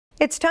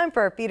It's time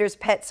for our Feeder's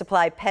Pet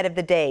Supply Pet of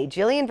the Day.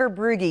 Jillian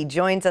Verbrugge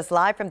joins us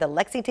live from the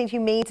Lexington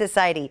Humane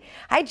Society.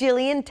 Hi,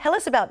 Jillian. Tell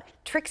us about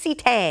Trixie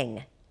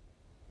Tang.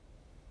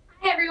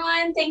 Hi,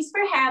 everyone. Thanks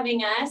for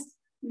having us.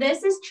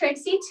 This is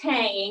Trixie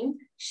Tang.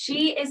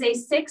 She is a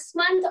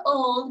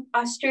 6-month-old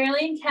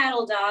Australian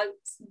cattle dog,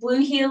 blue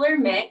heeler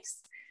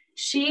mix.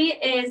 She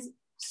is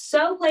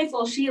so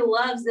playful. She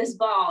loves this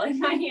ball in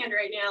my hand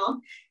right now.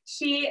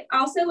 She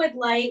also would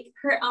like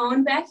her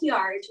own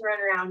backyard to run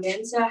around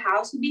in, so a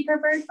house would be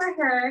preferred for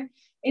her,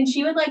 and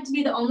she would like to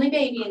be the only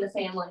baby in the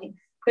family.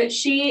 But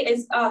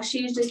she's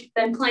just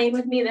been playing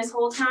with me this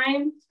whole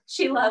time.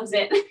 She loves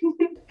it.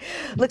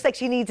 Looks like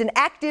she needs an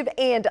active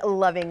and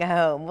loving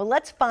home. Well,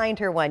 let's find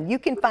her one. You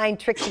can find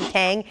Trixie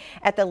Tang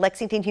at the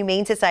Lexington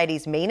Humane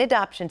Society's main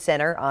adoption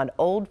center on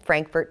Old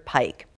Frankfort Pike.